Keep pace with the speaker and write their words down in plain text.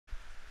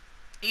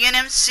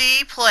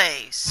IanMC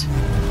plays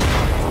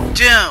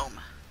Doom.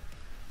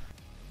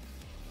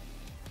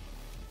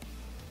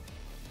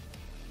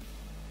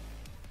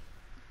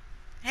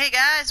 Hey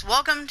guys,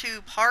 welcome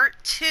to part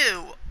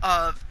 2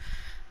 of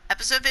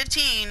episode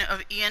 15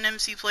 of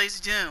IanMC plays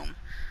Doom.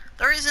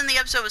 The reason the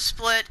episode was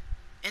split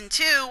in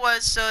two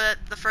was so that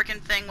the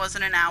frickin' thing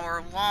wasn't an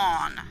hour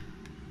long.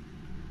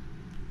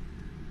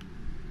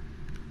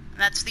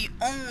 That's the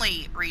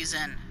only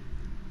reason.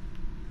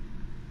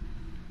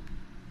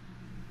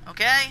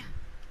 Okay?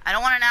 I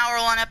don't want an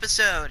hour-long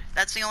episode.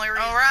 That's the only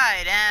reason.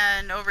 Alright,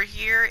 and over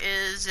here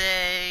is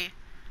a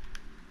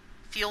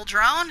field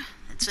drone.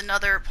 It's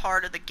another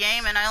part of the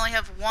game, and I only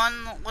have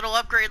one little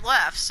upgrade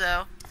left,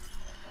 so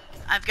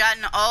I've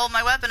gotten all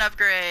my weapon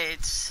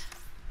upgrades.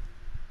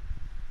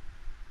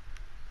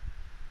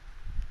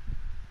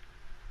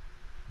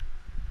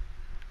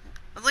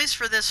 At least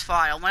for this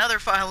file. My other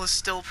file is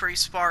still pretty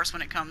sparse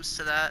when it comes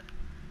to that.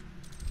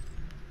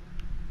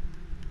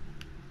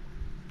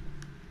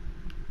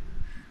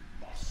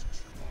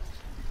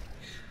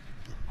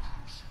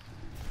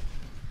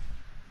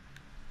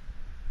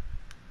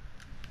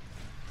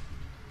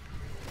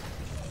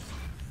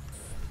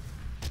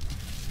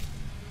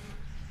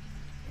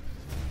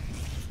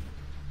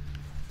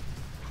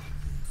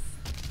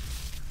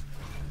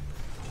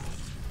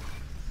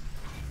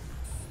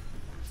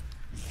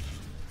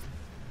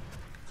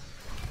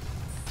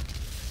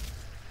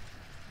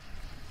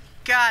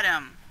 Got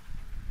him.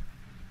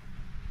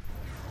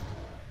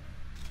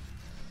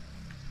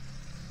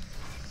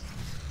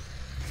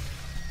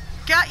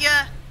 Got ya.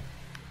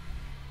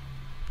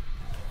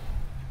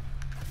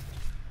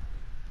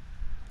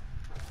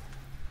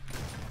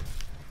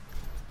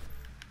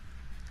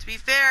 To be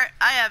fair,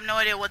 I have no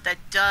idea what that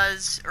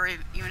does, or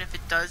even if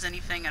it does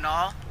anything at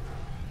all.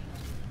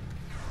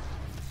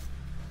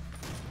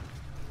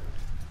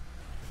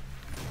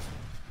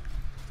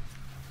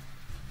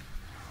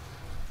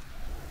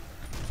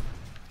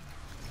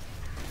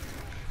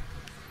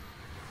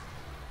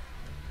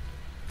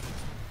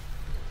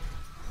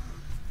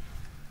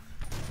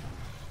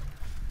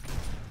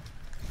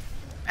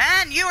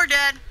 And you are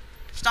dead.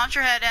 Stomp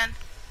your head in.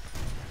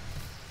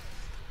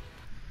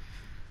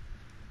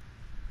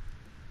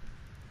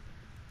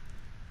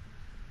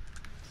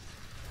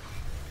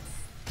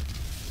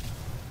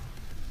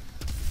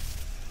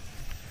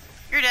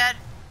 You're dead.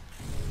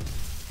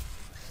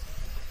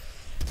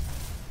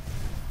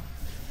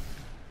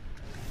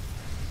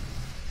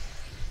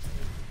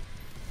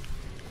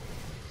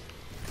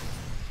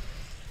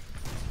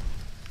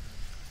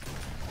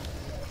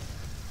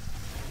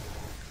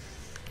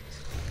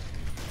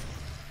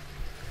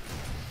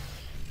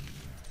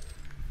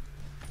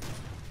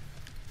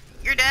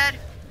 You're dead.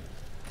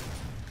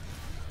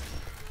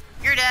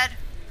 You're dead.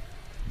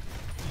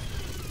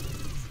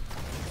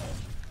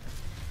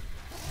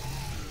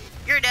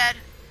 You're dead.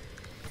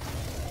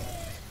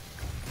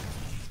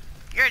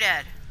 You're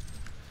dead.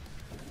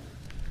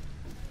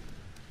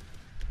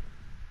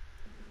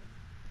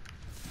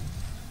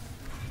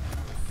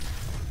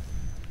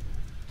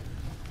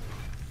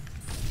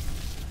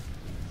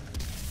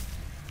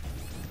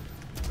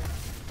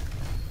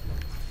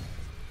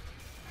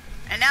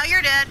 And now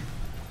you're dead.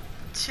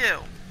 Two.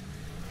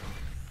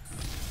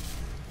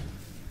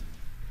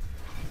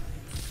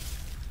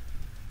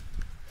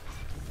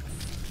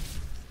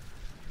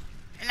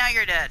 And now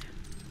you're dead.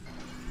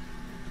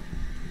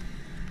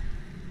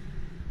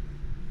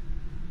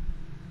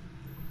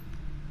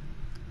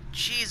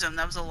 Jeez,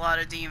 that was a lot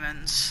of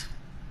demons.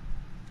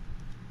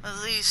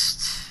 At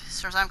least,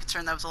 as far as I'm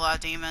concerned, that was a lot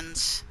of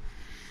demons.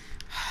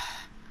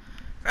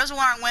 For those who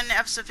aren't when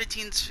episode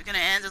 15 is going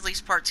to end, at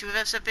least part 2 of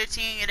episode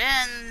 15, it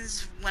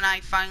ends when I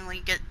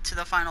finally get to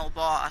the final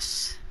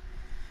boss.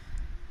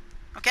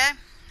 Okay?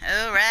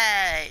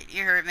 Alright,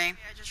 you heard me.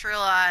 I just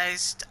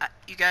realized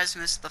you guys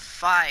missed the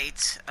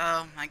fight.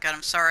 Oh my god,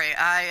 I'm sorry.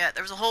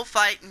 There was a whole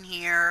fight in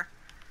here,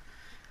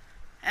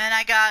 and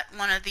I got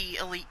one of the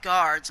elite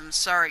guards. I'm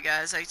sorry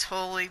guys, I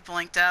totally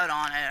blinked out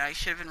on it. I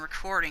should have been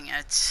recording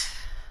it.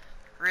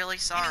 Really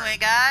sorry. Anyway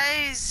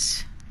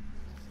guys,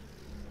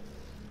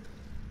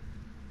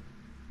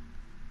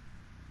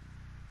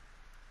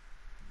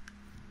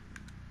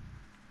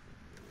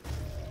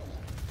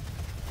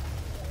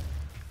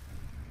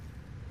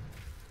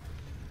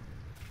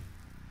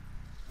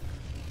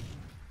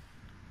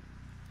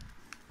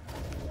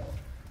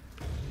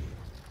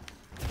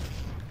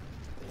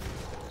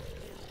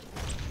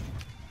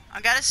 I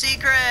got a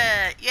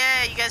secret!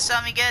 Yay, you guys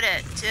saw me get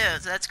it, too,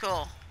 so that's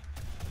cool.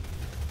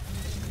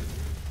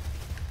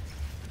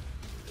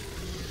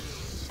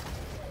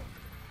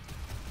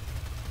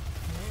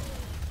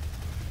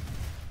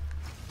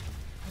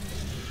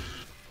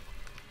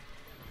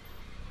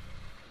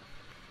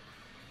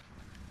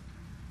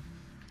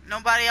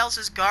 Nobody else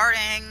is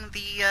guarding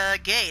the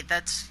gate.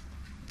 That's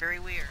very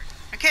weird.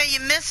 Okay,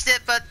 you missed it,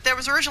 but there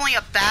was originally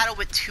a battle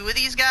with two of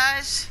these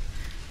guys.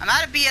 I'm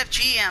out of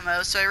BFG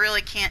ammo, so I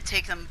really can't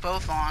take them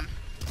both on.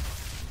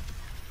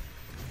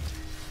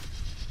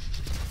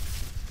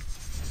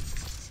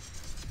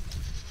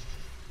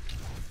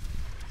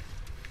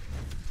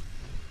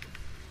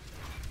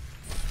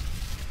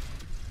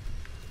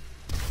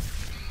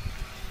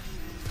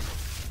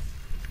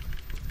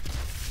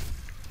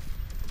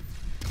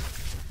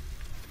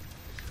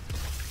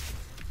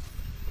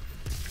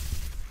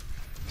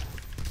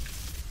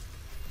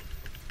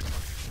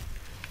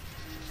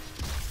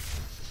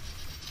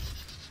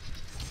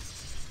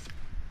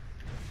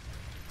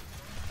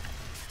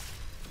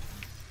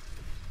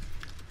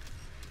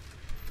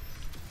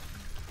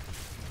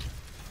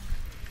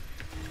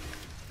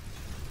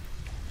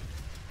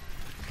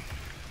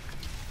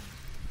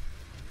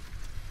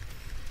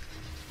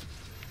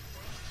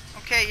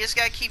 Yeah, you just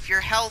gotta keep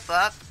your health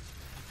up.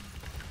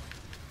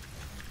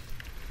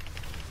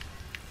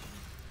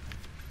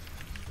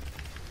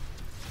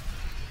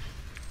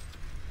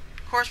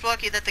 Of course, we're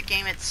lucky that the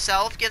game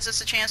itself gives us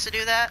a chance to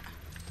do that.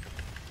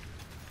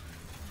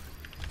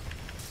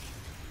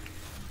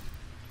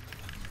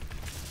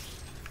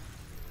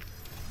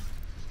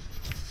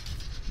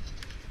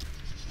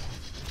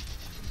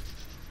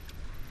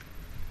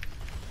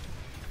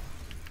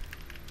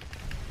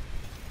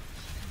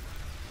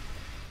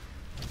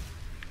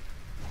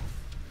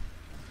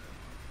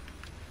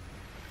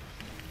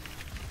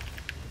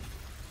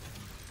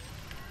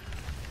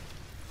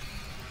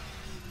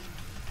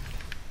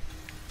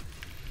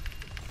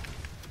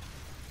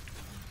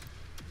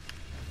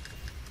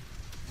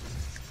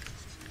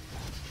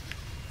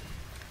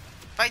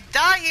 If I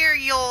die here,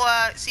 you'll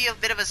see a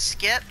bit of a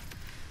skip.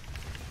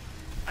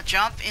 A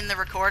jump in the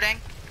recording.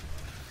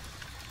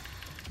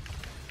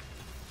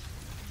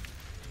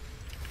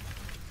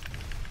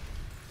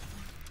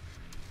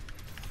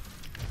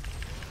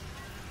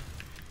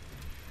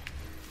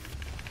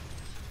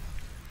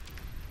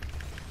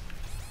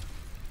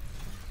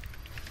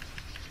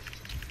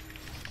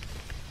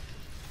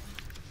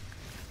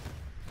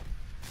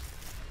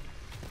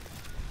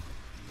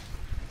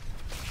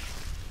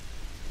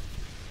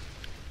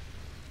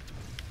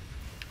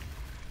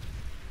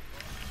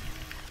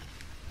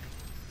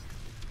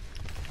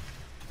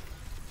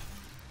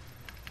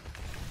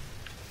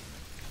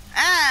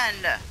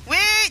 And we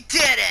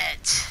did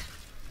it!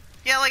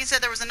 Yeah, like I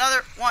said, there was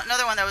another one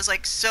that was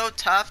like so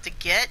tough to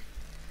get.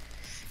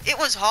 It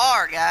was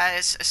hard,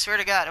 guys. I swear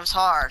to God, it was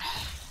hard.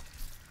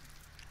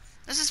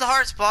 This is the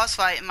hardest boss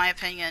fight, in my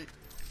opinion.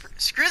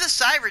 Screw the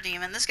Cyber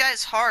Demon. This guy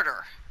is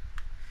harder.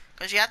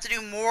 Because you have to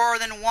do more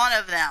than one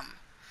of them.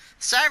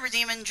 Cyber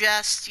Demon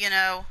just, you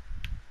know,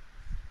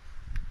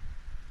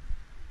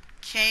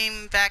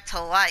 came back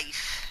to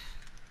life.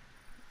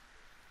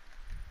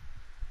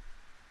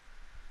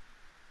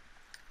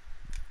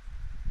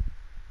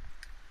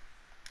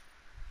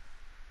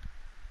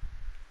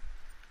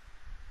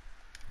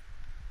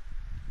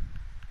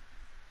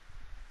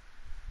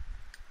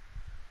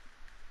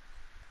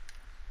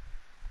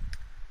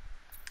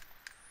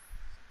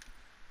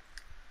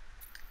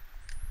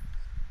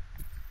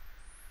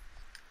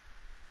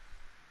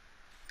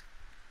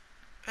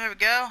 There we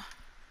go.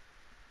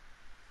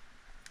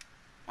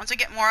 Once I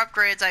get more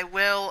upgrades, I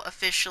will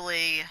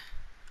officially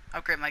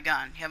upgrade my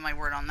gun. You have my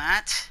word on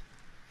that.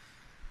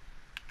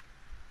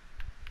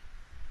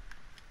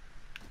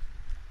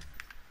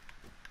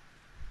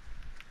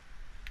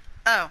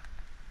 Oh,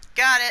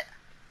 got it.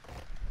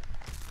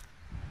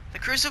 The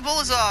Crucible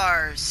is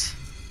ours.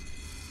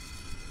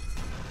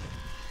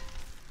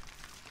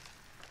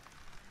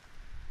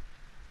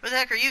 Where the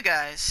heck are you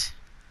guys?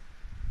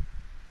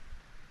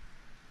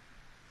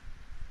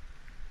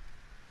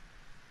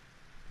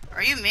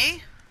 Are you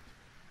me?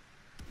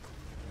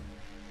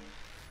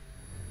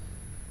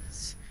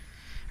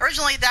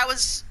 Originally, that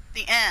was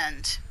the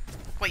end,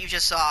 what you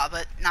just saw,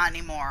 but not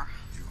anymore.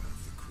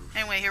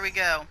 Anyway, here we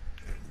go.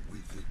 And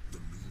with it, the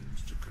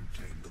means to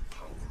contain the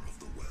power of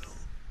the well.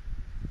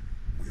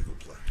 We have a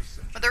plan to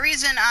send. But the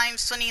reason I'm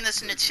splitting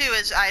this into two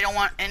is I don't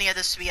want any of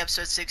this to be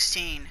episode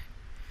 16.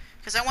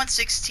 Because I want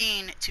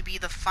 16 to be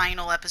the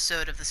final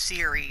episode of the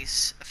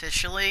series,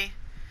 officially.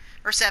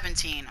 Or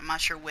 17, I'm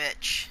not sure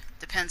which.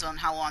 Depends on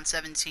how long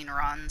 17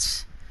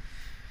 runs.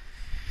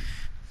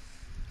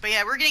 But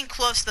yeah, we're getting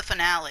close to the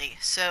finale.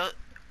 So,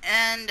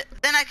 and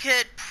then I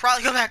could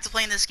probably go back to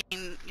playing this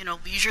game. You know,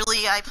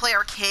 usually I play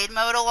arcade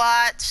mode a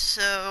lot,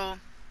 so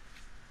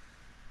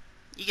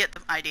you get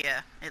the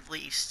idea, at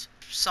least,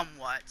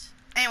 somewhat.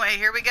 Anyway,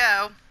 here we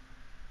go.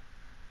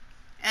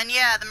 And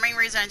yeah, the main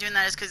reason I'm doing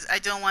that is because I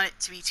don't want it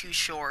to be too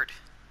short.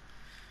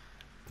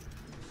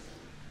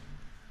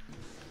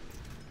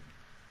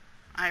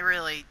 I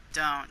really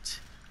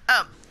don't.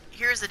 Oh,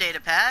 here's the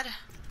data pad.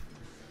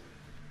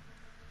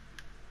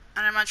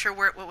 And I'm not sure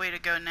what way to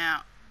go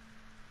now.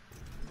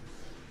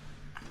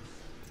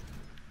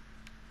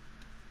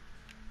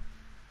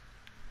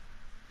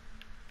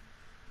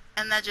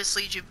 And that just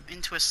leads you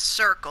into a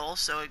circle,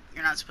 so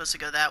you're not supposed to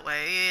go that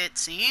way, it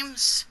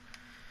seems.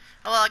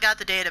 Oh, well, I got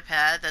the data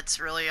pad. That's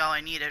really all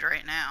I needed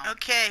right now.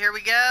 Okay, here we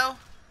go.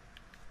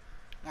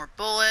 More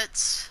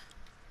bullets.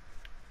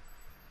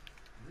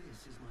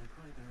 This is my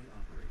primary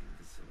operating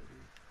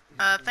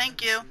facility.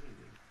 Thank you.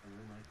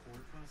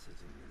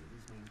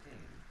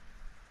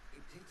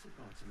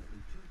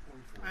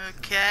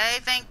 Okay,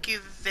 thank you,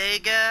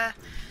 Vega.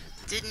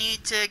 Did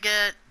need to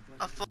get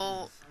a full... I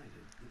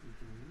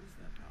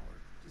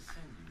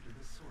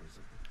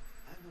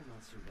will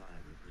not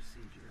survive the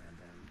procedure and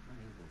am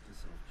unable to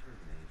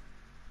self-terminate,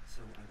 so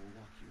I will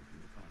walk you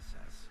through the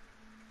process.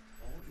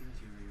 All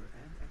interior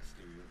and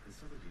exterior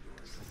facility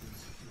doors have been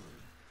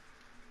secured.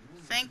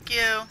 Thank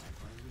you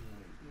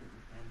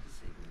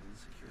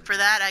for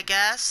that, I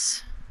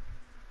guess.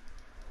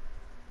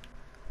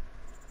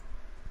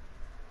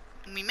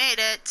 We made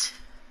it.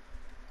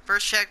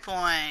 First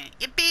checkpoint.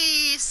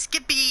 Yippee!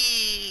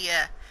 Skippy!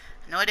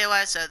 No idea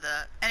why I said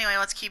that. Anyway,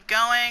 let's keep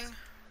going.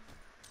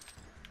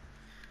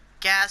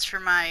 gas for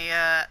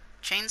my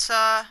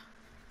chainsaw.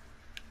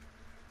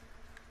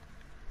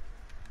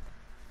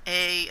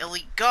 A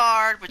elite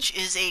guard, which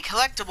is a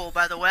collectible,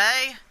 by the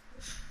way.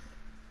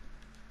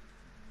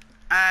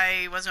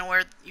 I wasn't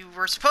aware you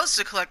were supposed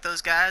to collect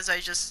those guys. I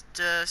just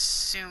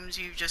assumed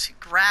you just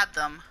grabbed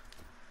them.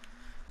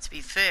 To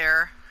be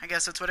fair, I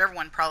guess that's what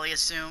everyone probably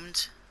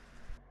assumed.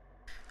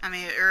 I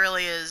mean, it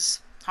really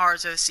is hard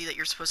to see that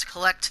you're supposed to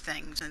collect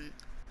things in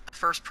a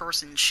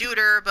first-person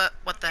shooter, but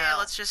what the hell?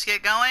 Let's just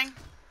get going.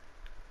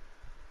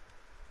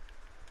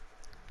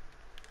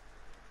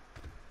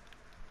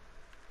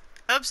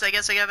 Oops, I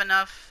guess I have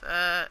enough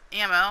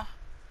ammo.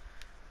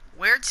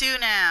 Where to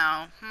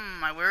now?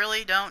 I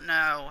really don't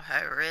know.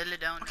 I really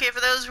don't know. Okay, for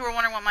those who are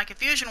wondering what my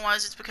confusion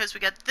was, it's because we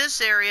got this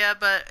area,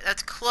 but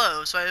that's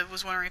closed, so I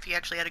was wondering if you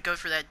actually had to go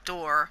through that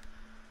door.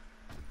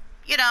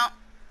 You don't.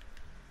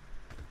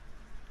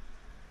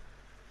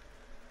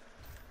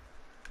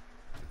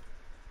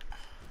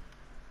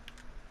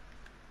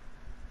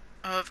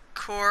 Of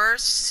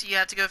course, you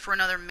have to go for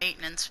another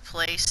maintenance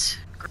place.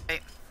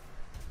 Great.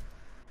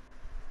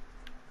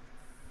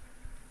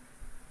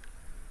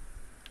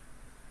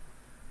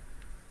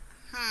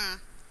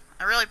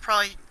 I really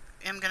probably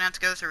am gonna have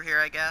to go through here,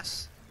 I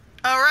guess.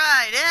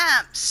 Alright,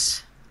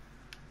 imps!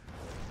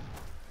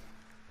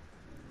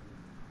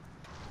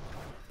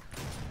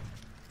 In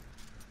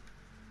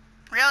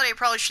reality, I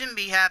probably shouldn't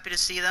be happy to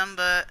see them,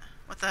 but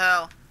what the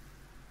hell?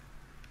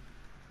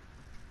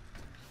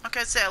 Like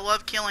I said, I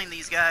love killing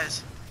these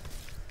guys.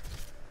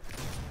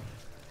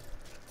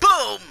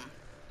 Boom!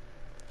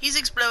 He's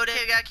exploded.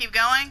 Okay, we gotta keep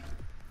going.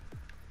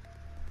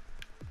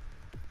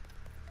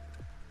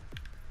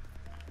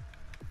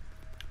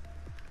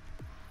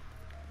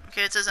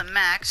 Okay, it says a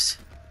max.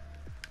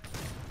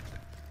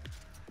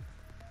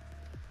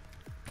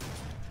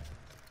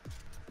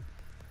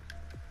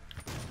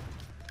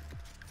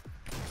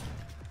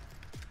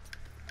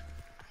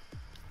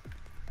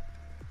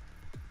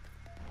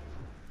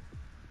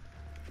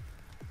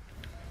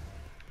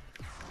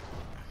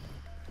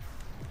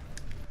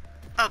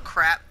 Oh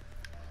crap.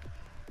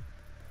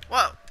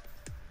 Whoa.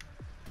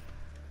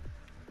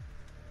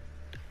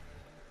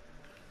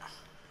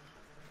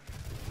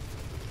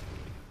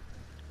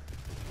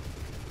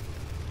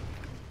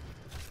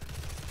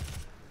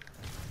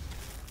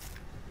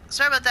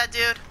 Sorry about that,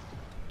 dude.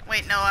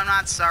 Wait, no, I'm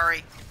not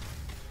sorry.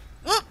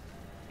 Whoop!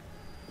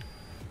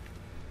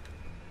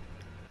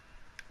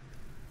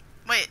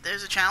 Wait,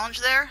 there's a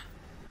challenge there?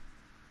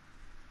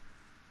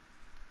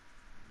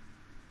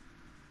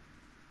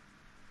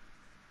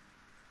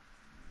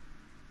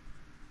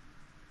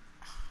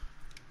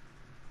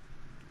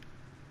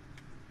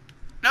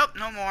 Nope,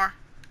 no more.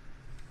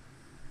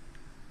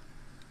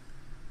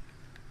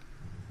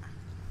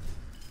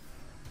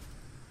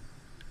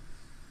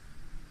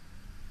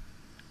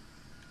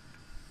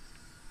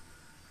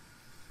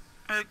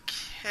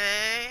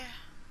 Okay.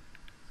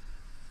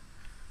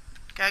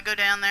 Gotta go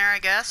down there, I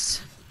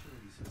guess.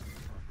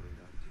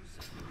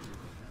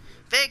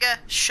 Vega,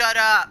 shut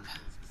up!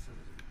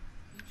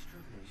 Each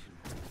termination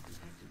point is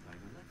protected by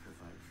an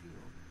electrified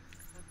field,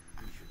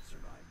 but we should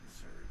survive the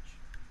surge.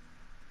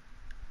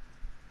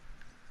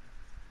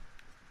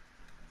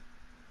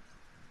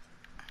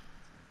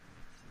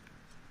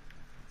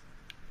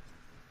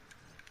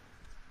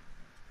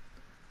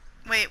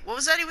 Wait, what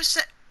was that he was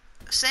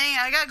saying?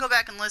 I gotta go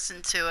back and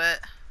listen to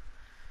it.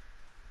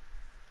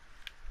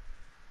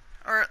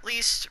 Or at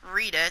least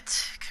read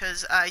it,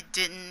 because I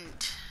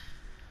didn't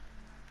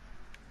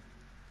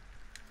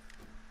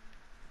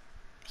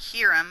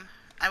hear him.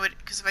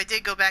 Because if I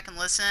did go back and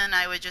listen,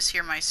 I would just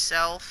hear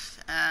myself,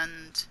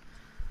 and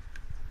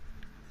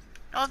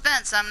no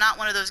offense, I'm not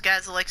one of those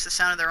guys that likes the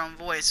sound of their own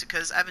voice,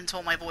 because I've been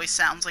told my voice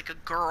sounds like a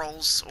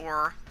girl's,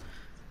 or,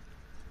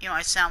 you know,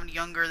 I sound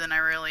younger than I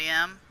really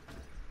am.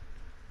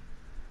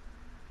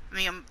 I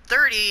mean, I'm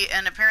 30,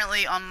 and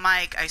apparently on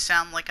mic, I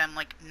sound like I'm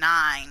like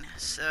 9,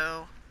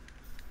 so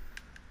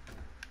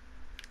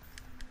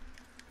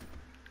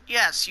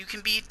yes, you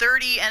can be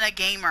 30 and a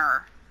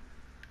gamer.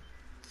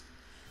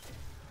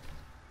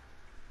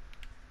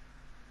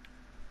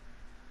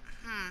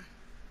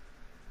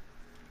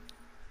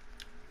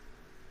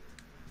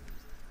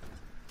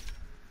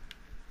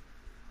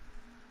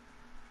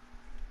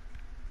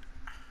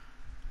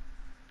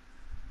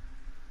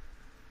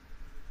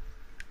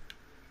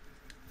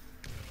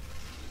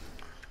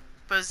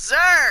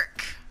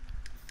 Berserk!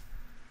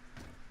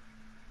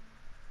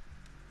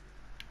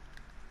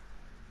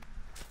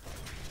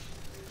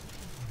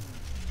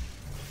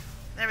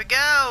 There we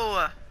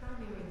go!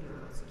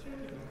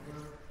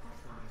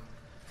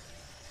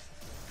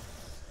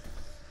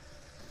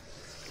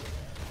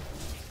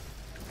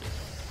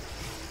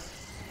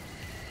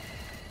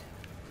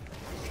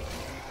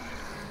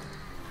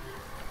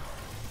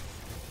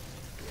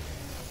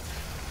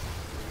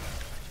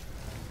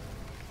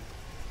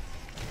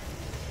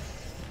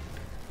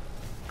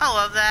 I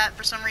love that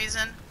for some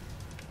reason.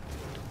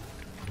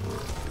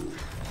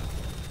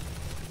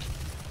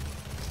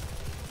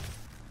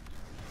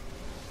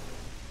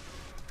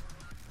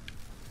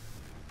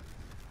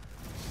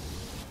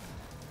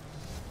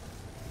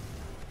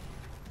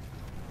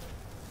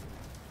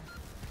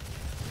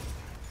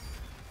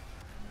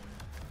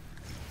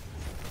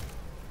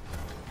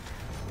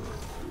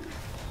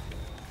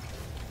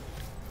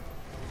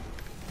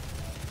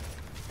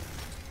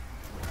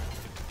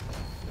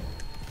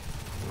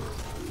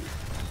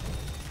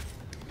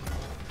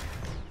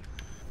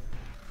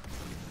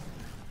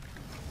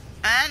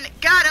 And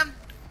got him!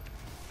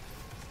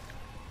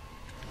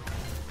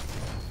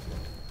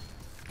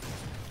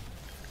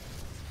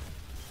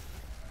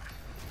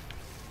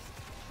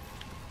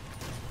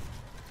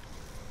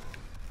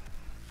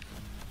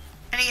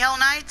 Any Hell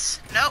Knights?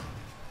 Nope.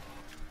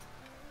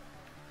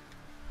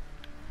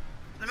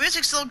 The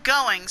music's still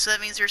going, so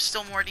that means there's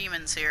still more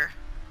demons here.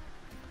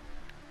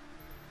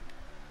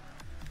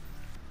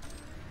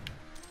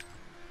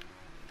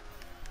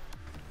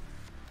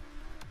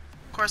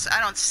 Of course,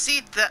 I don't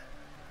see the...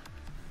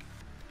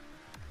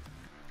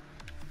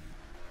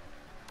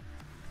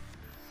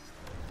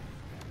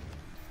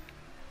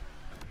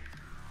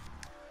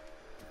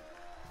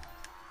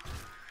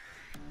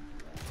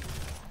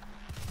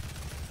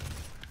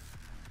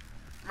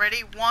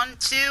 Ready? 1,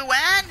 2,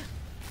 and...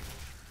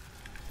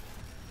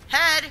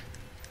 Head!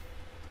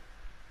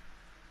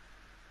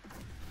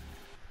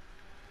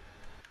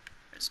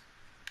 There's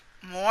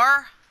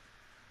more?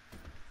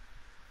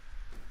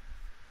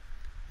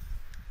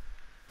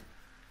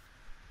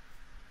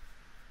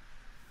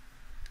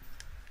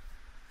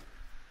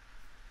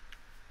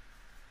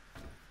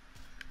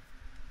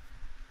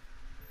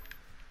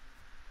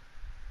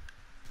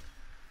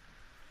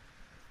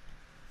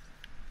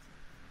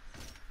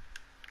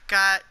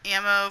 Got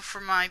ammo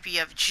for my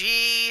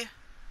BFG.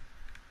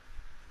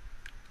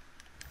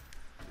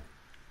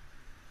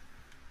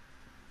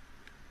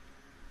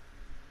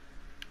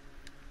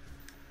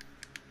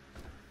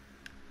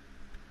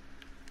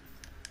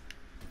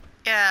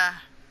 Yeah.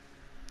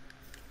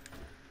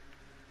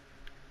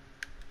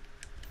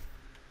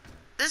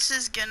 This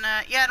is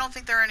gonna... Yeah, I don't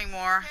think there are any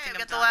more. Okay, I think I've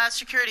got the last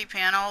security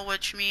panel,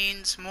 which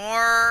means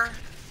more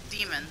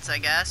demons, I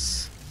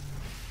guess.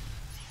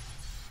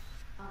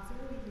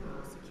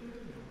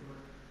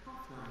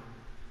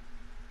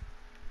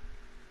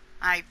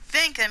 I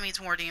think that means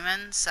more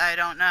demons. I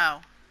don't know.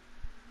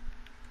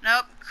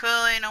 Nope,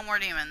 clearly no more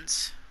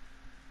demons.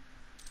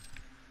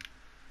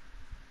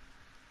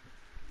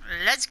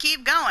 Let's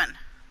keep going,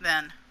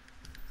 then.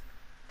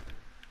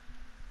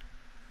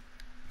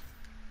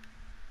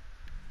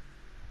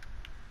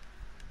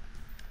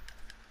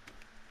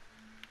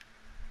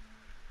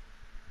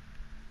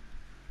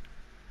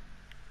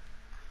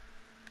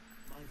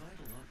 My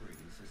vital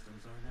operating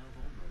systems are now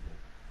vulnerable.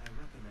 I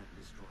recommend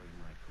destroying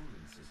my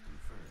cooling system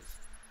first.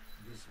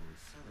 This will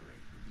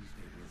accelerate the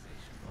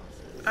destabilization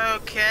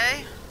process.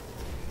 Okay.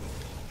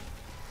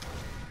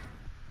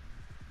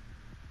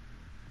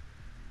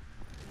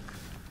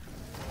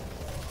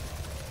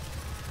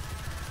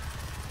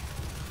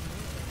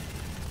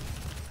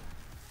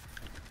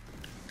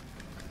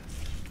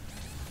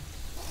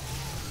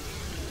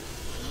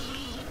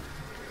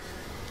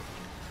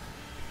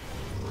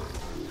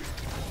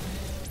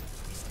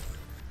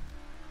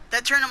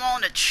 That turned them all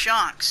into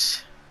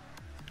chunks.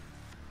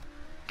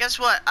 Guess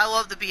what? I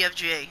love the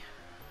BFG.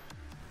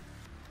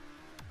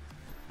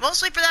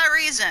 Mostly for that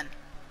reason.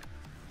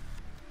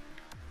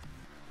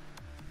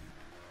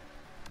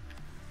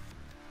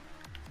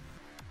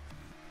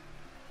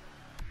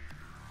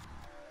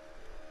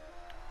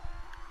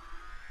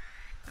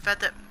 The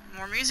fact that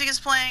more music is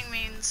playing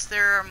means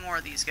there are more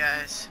of these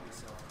guys.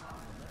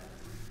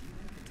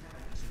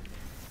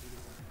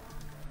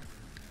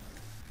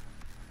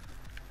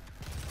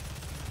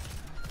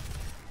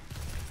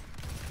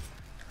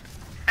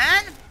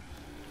 And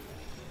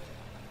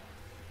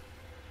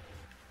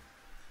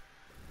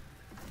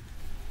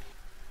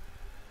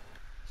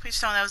please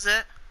tell me that was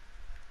it.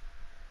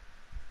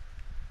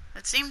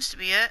 That seems to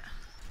be it.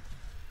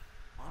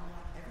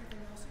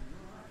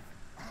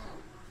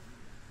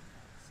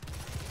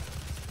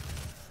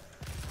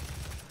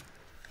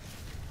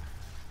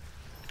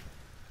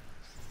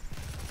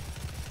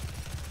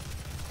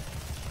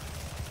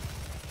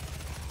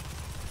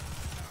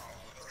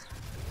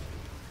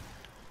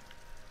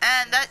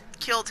 And that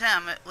killed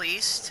him, at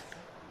least.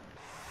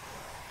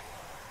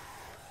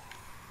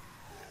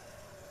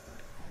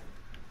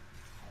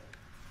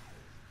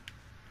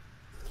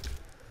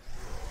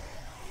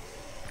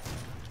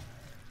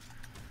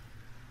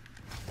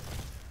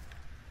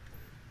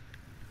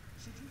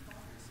 Should you find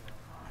yourself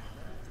caught in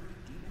a level 3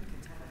 demon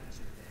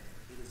contamination pit,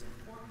 it is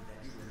important that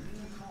you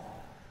remain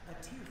calm. A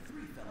tier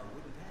 3 fellow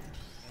wouldn't panic,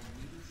 and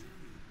neither should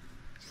you.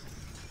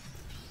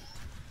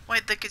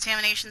 Wait, the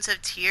contaminations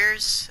have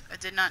tiers? I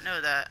did not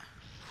know that.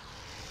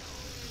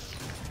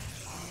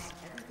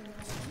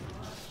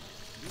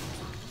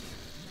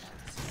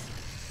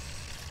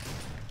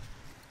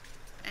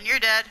 And you're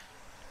dead.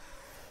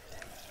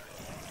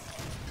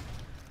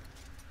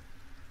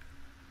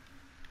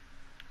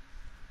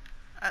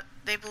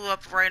 They blew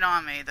up right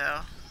on me,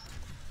 though.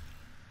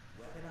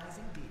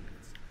 Weaponizing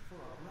demons for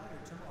a brighter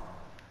tomorrow.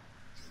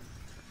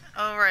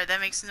 Oh, right, that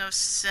makes no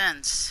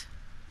sense.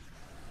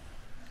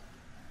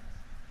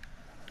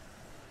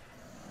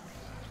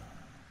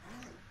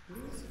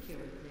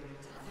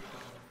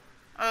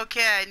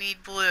 Okay, I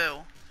need blue.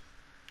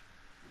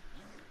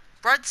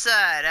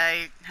 Broadside,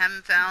 I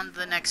haven't found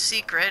the next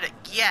secret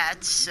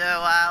yet, so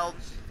I'm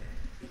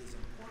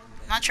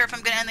not sure if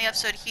I'm going to end the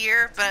episode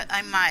here, but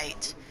I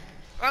might.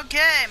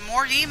 Okay,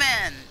 more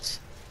demons.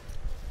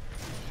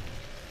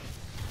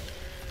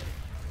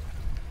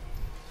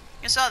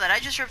 You saw that. I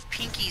just ripped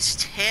Pinky's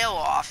tail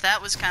off.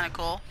 That was kind of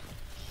cool.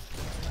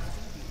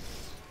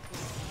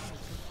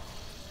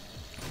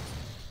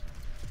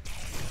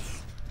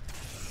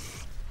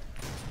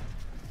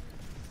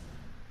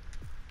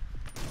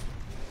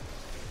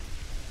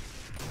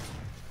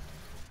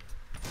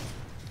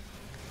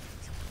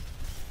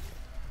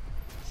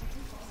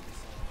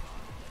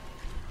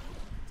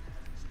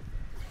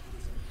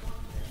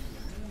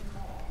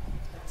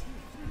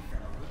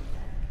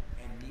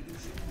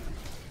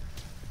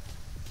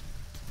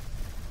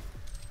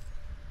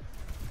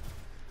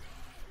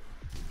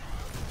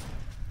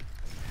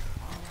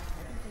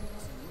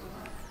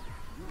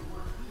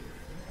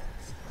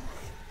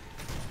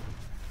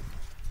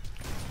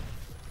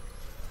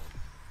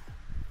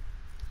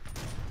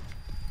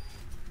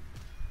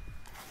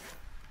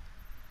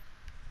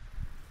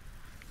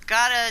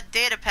 Got a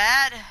data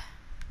pad.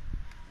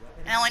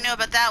 I only know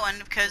about that one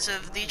because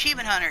of the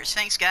achievement hunters.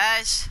 Thanks,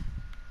 guys.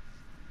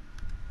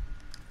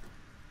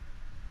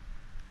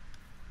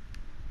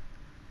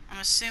 I'm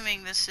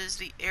assuming this is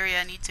the area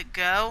I need to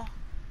go.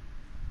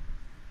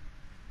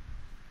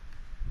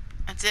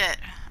 That's it.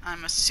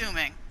 I'm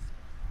assuming.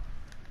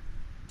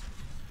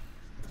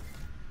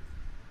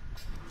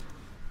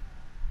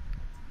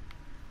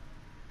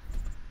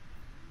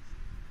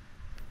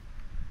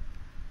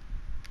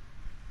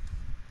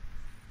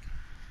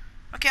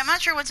 Okay, I'm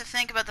not sure what to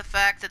think about the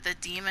fact that the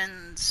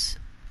demon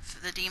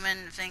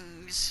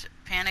things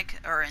panic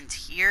are in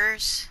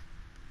tears.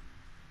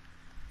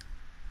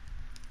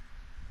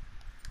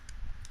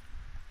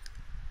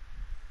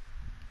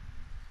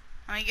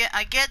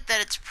 I get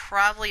that it's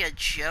probably a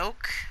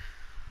joke.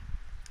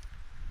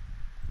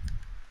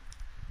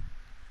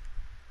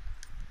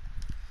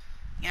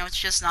 You know, it's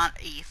just not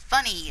a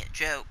funny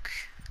joke.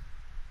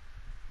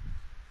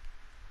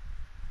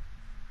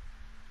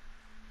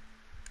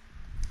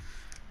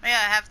 Yeah,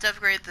 I have to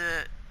upgrade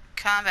the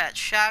combat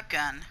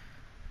shotgun.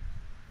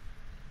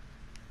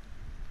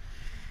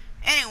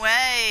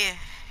 Anyway,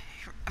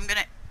 I'm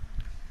gonna...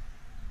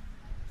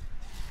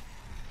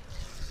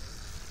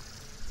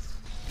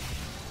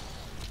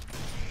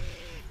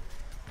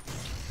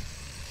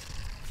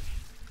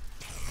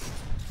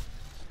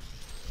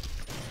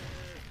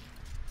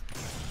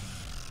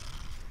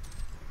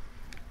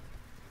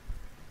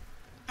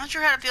 Not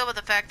sure how to feel about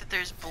the fact that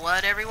there's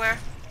blood everywhere.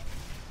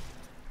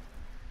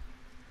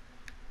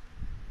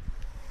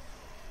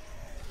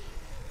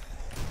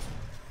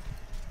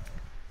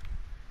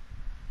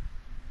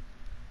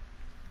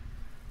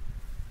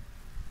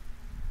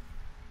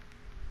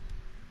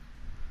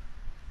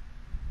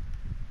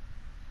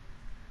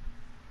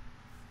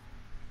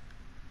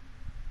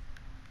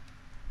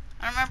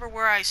 I don't remember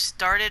where I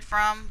started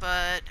from,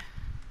 but...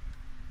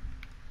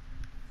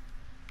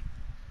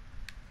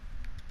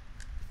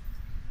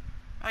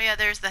 Oh yeah,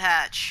 there's the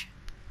hatch.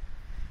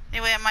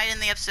 Anyway, I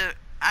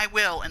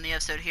will end the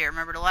episode here.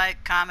 Remember to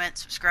like, comment,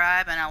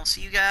 subscribe, and I will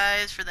see you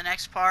guys for the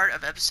next part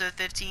of episode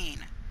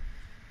 15.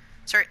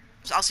 Sorry,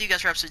 I'll see you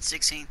guys for episode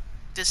 16.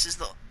 This is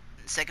the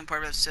second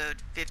part of episode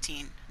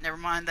 15. Never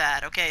mind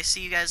that. Okay,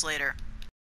 see you guys later.